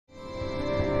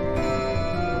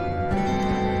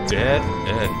Dead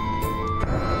end.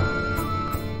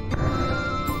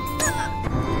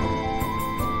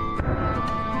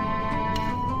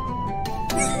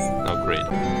 Oh, great.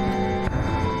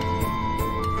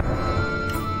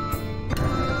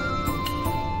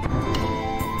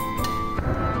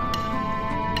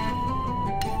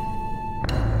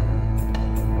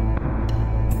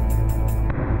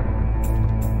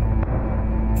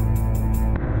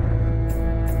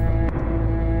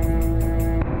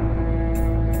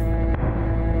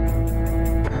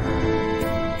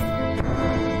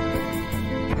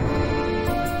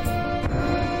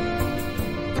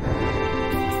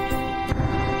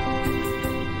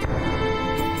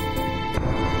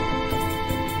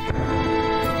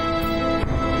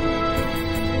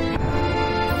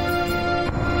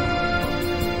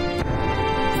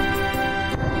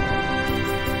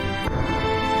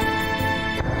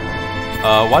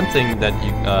 One thing that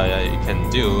you can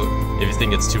do, if you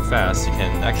think it's too fast, you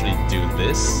can actually do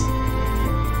this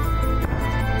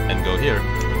and go here.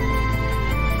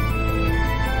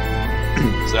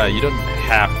 So you don't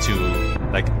have to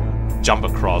like jump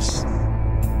across.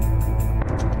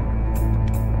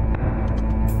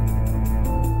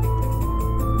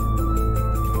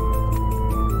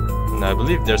 And I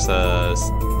believe there's a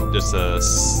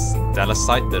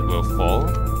stalactite that will fall.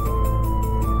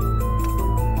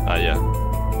 Yeah.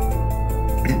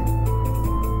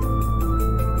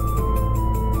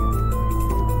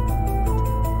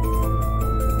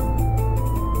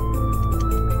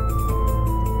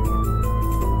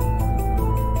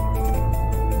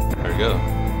 There we go.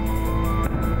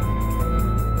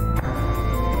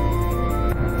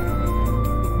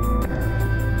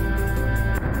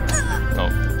 Oh,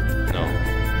 no.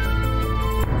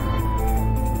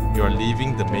 You are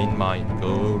leaving the main mine.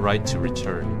 Go right to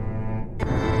return.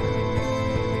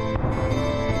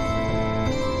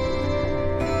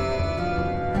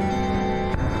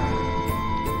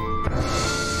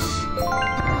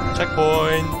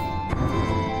 Checkpoint!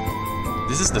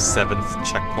 This is the 7th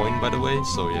checkpoint, by the way,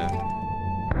 so yeah.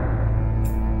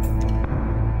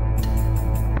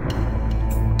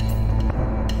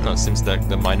 No, it seems that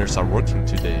the miners are working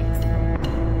today.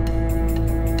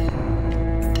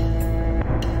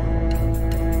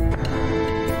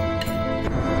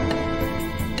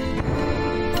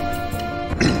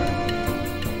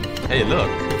 Hey, look!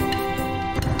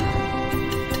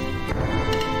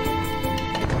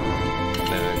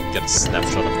 Get a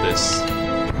snapshot of this.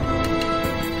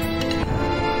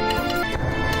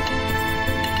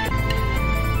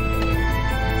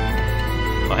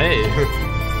 Oh hey,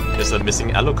 there's a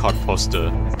missing Alucard poster.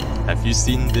 Have you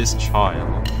seen this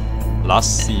child?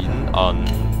 Last seen on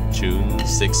June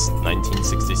 6,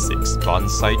 1966,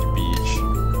 Bonside Beach.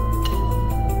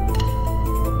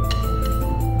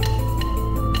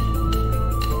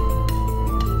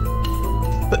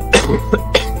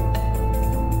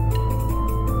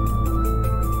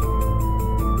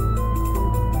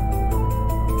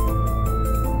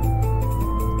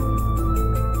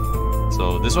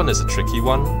 So this one is a tricky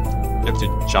one. You have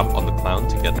to jump on the clown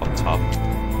to get on top.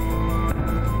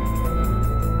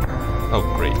 Oh,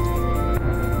 great.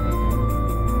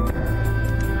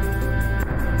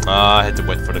 I had to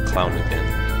wait for the clown again.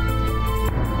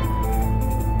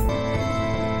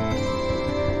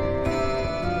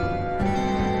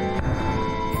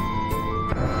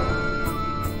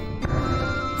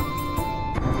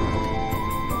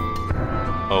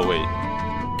 Oh, wait.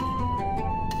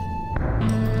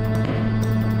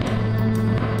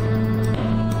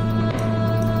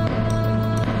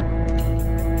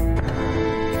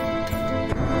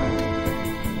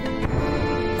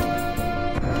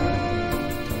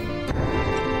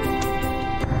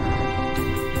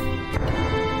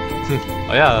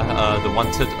 Oh yeah, the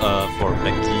wanted for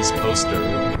Becky's poster.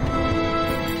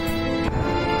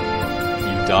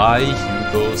 You die,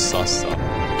 Hugo Sasa.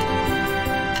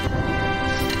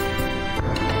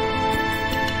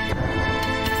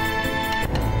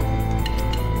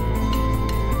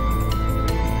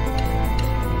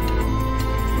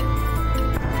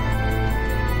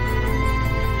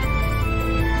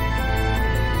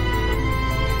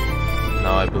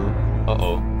 Now I believe.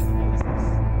 Uh-oh.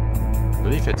 I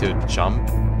believe I had to jump.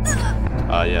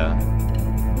 Yeah.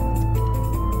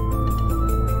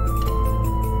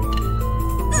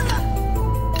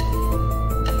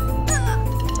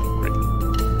 Great.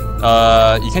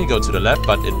 You can go to the left,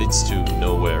 but it leads to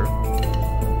nowhere.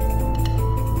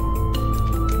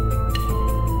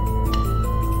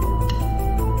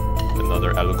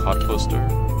 Another Alucard poster.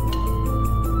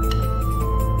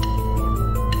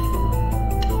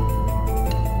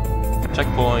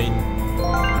 Checkpoint.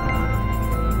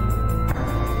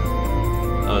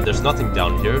 There's nothing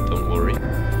down here, don't worry.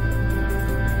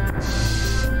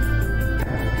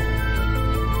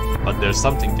 But there's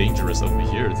something dangerous over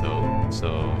here though,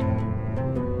 so...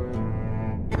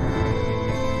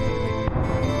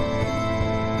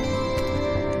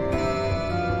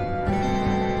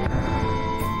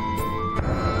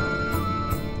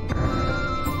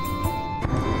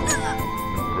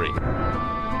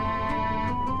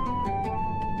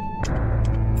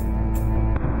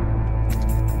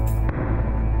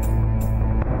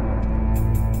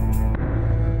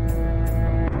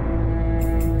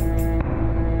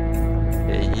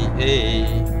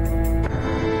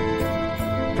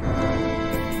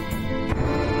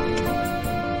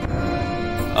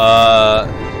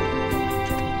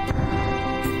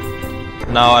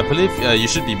 Now I believe you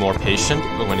should be more patient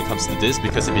when it comes to this,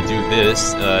 because if you do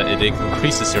this, it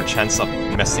increases your chance of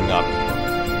messing up.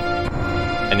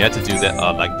 And you have to do that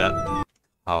like that.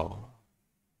 How?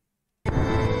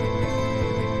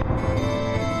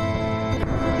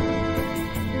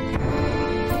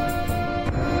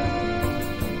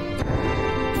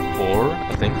 Four,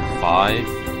 I think, 5,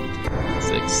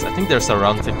 6. I think there's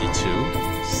around 52.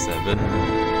 7,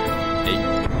 8,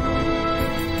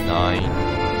 9,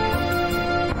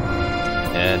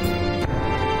 10,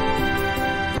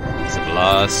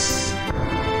 11,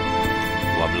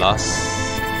 12, 13,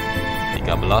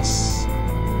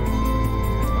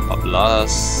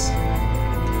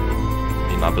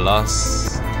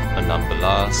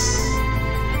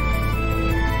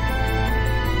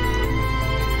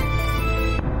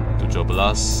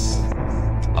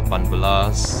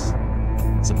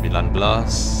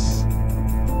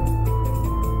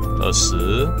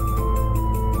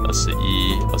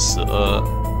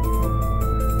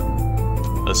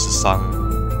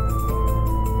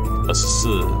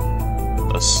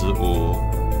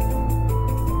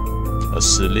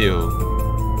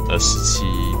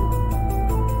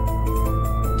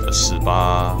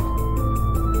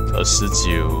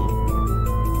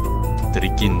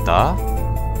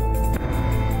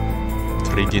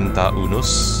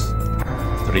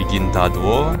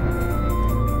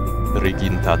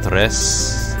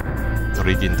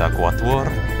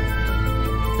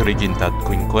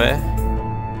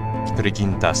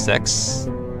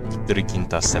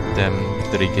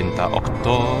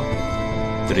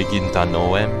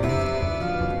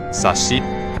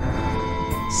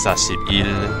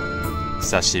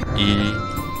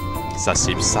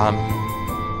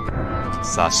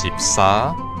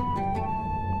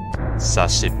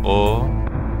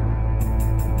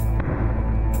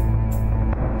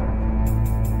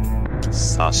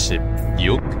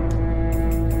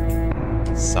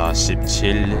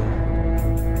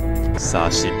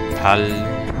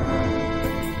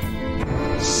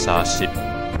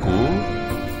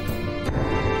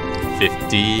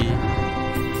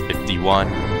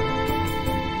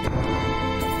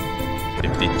 14,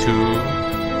 15,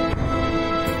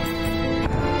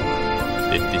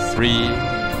 16,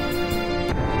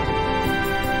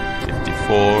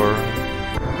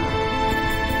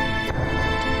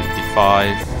 17,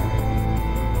 18,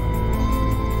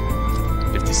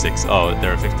 56. Oh,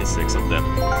 there are 56 of them.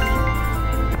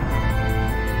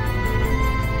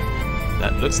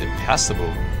 That looks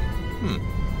impassable.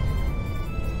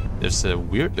 There's a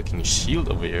weird looking shield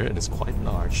over here and it's quite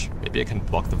large. Maybe I can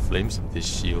block the flames with this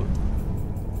shield.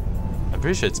 I'm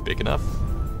pretty sure it's big enough.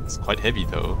 It's quite heavy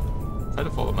though. Try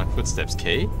to follow my footsteps,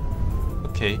 K?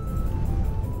 Okay.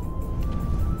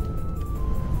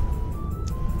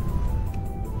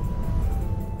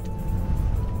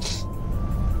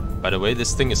 By the way,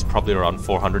 this thing is probably around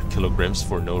 400 kilograms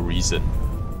for no reason.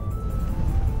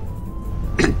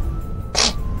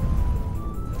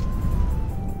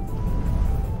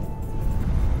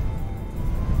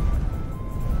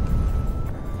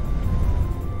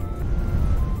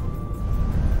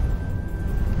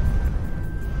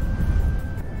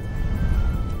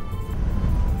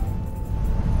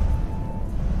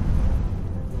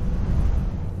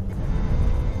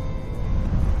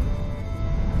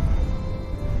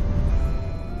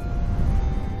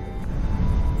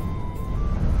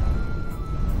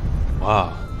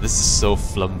 Wow, this is so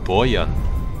flamboyant.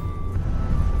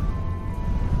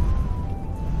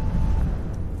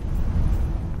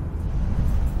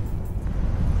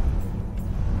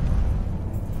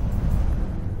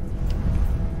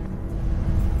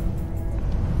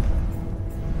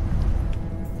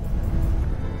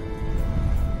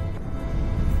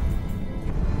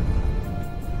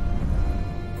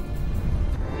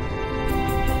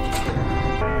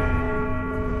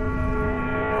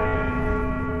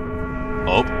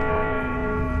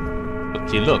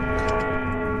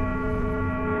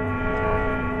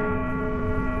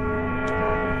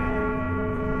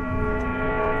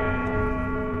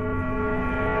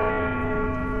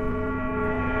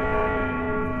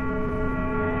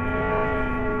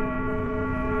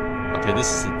 Okay,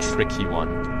 this is a tricky one.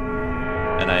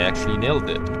 And I actually nailed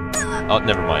it. Oh,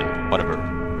 never mind. Whatever.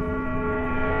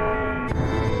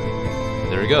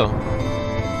 There we go.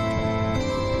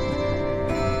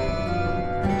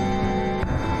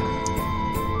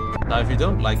 Now, if you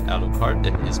don't like Alucard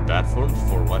in his bad form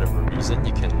for whatever reason,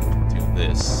 you can do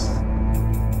this.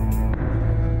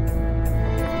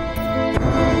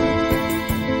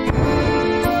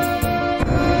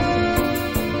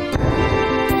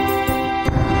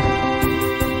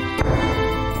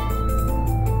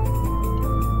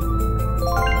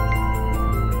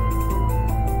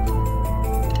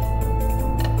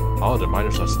 Oh, the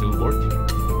miners are still working.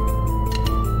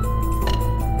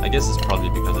 I guess it's probably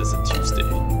because it's a Tuesday.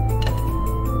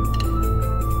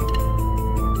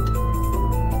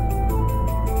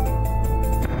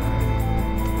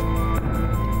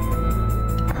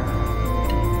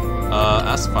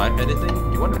 Ask 5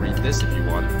 anything? You want to read this if you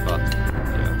want, but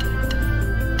yeah.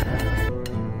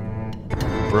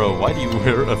 Bro, why do you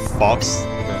wear a fox?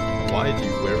 Why do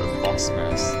you wear a fox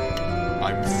mask?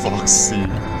 I'm Foxy.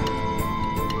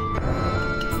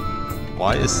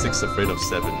 Why is 6 afraid of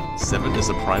 7? 7 is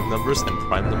a prime numbers, and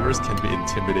prime numbers can be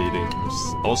intimidating.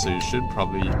 Also, you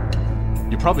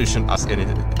probably shouldn't ask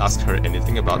her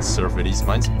anything about Servati's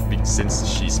minds since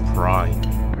she's prime.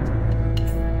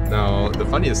 Now, the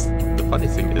funny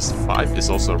thing is 5 is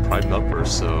also a prime number,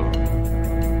 so...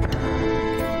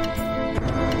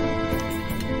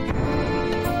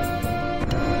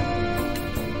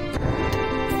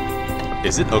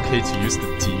 Is it okay to use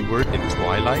the D word in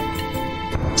Twilight?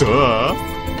 Duh!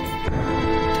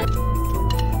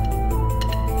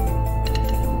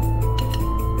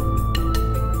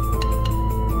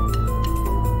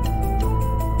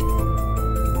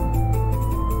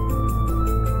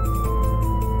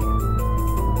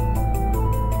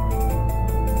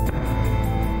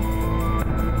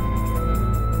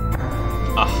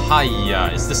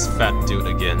 Ahaya, is this fat dude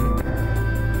again?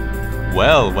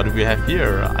 Well, what do we have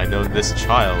here? I know this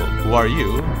child. Who are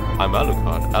you? I'm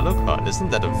Alucard. Alucard, isn't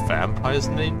that a vampire's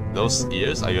name? Those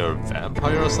ears? Are you a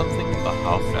vampire or something? A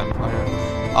half vampire?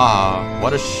 Ah,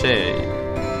 what a shame.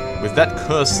 With that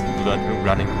cursed blood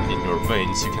running in your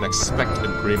veins, you can expect a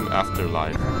grim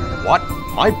afterlife. What?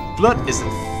 My blood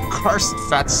isn't cursed,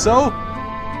 fatso?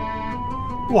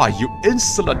 Why, you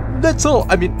insolent little...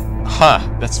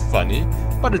 that's funny,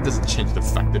 but it doesn't change the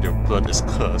fact that your blood is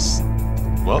cursed.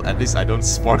 Well, at least I don't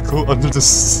sparkle under the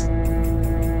sea.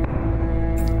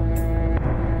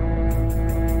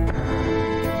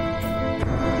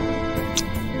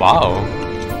 Wow.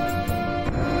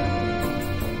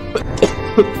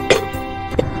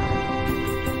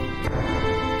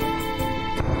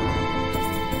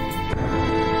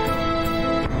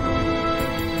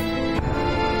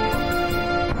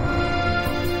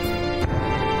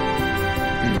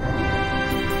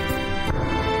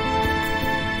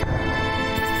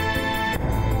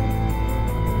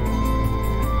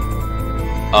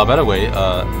 By the way,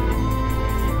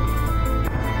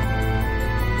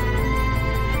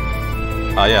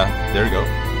 yeah, there you go.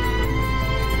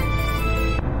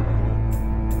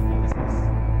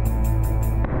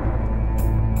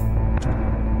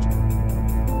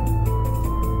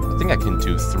 I think I can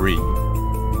do 3.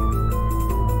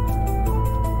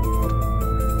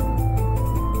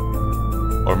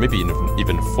 Or maybe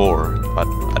even 4, but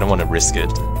I don't want to risk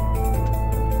it.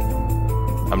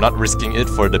 I'm not risking it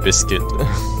for the biscuit.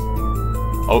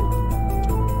 Oh.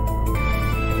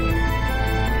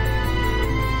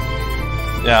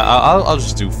 Yeah, I'll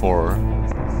just do 4.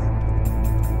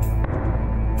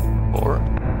 4.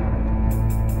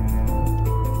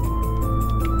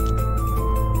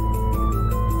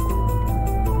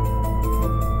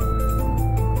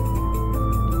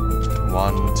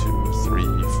 One, 2,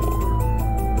 3, 4.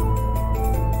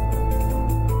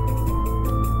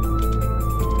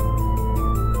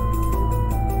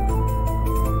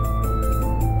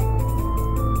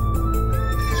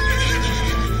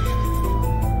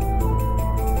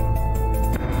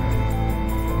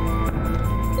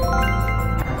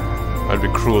 It'd be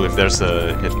cruel if there's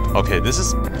a hit. Okay, this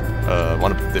is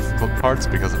one of the difficult parts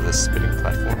because of this spinning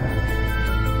platform.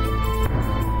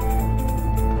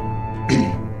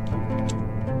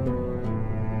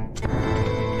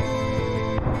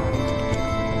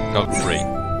 Oh, great.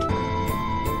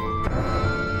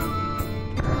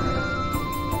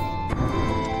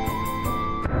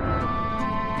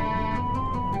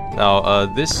 Now,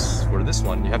 for this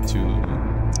one, you have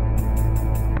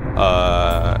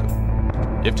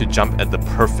to jump at the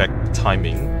perfect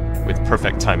timing, with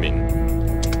perfect timing.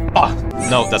 Ah!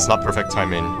 No, that's not perfect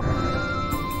timing.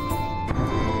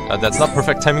 That's not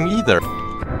perfect timing either.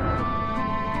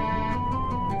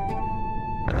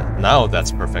 Now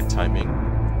that's perfect timing.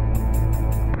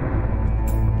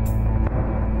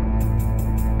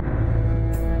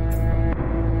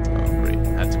 Oh great,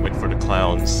 I had to wait for the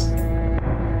clowns.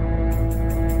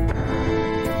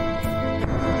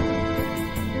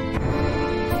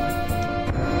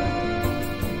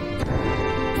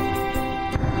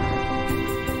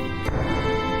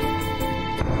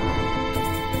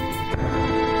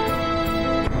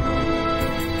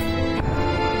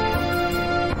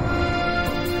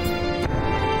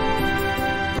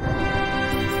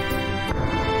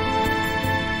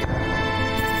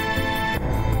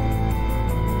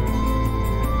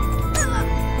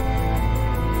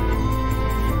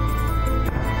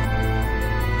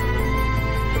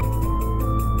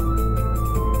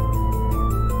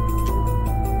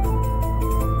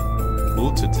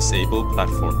 To disable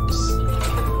platforms.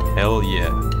 Hell yeah.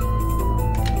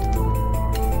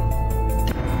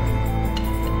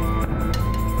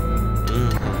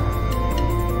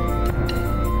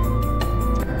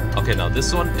 Okay, now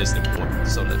this one is important,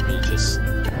 so let me just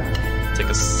take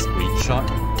a screenshot.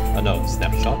 No,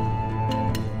 snapshot.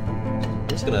 I'm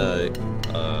just gonna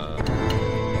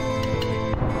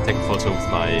take a photo with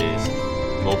my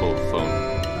mobile phone.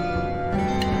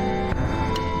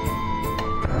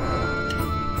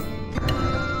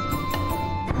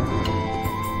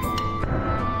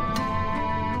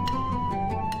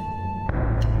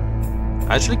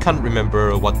 I actually can't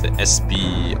remember what the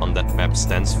SB on that map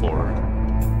stands for.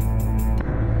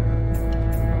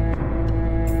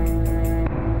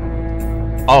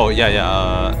 Oh yeah,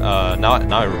 now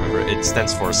I remember. It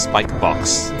stands for Spike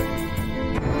Box.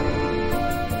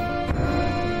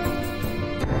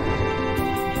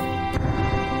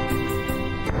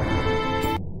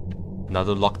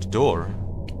 Another locked door.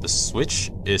 The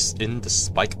switch is in the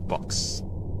Spike Box.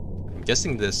 I'm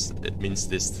guessing it means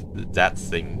that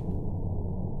thing.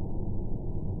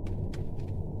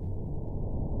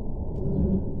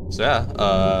 So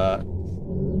yeah,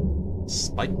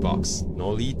 Spike Box,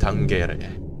 Noli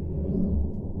Tangere.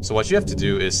 So what you have to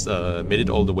do is made it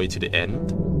all the way to the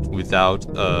end without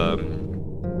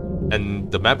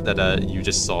and the map that you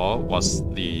just saw was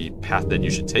the path that you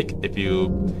should take. If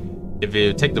you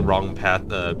take the wrong path,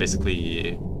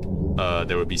 basically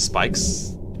there will be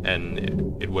spikes and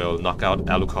it will knock out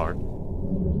Alucard.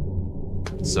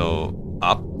 So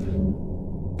up.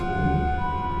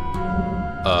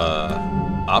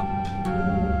 Up,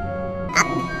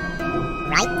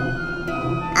 right,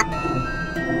 up,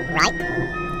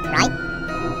 right,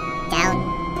 down,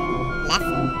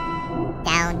 left,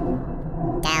 down,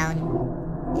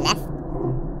 left,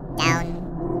 down,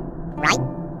 right,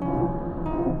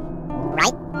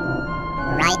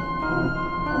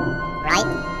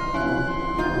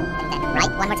 and then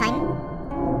right one more time,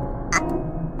 up,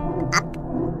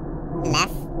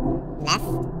 left, up,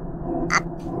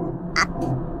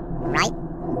 right,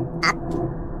 up,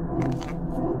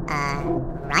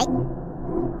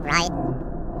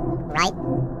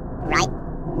 right,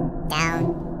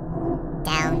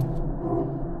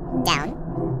 down,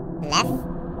 left,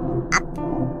 up,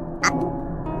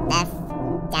 left,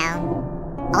 down,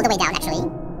 all the way down actually,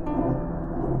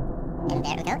 and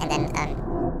there we go, and then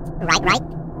right,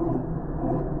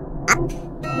 up, and then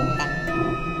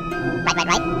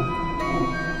right,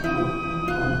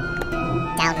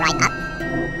 down, right, up,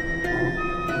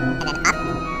 and then up,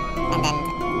 and then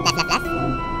left,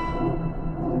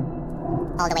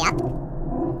 all the way up,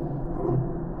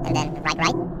 and then right.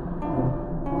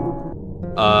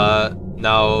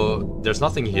 Now there's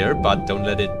nothing here, but don't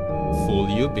let it fool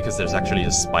you because there's actually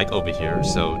a spike over here.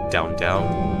 So down,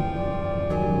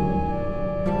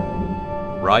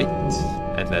 right,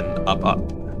 and then up.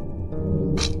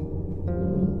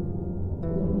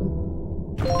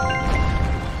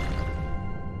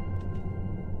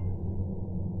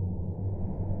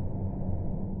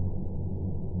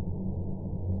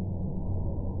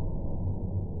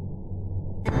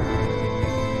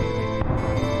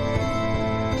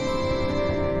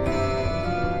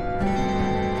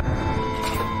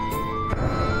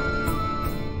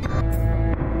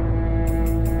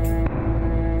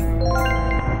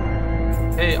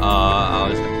 Hey,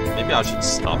 maybe I should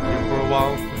stop here for a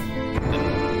while, and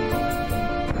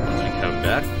once we come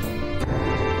back,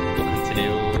 we'll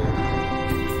continue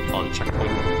on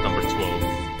checkpoint.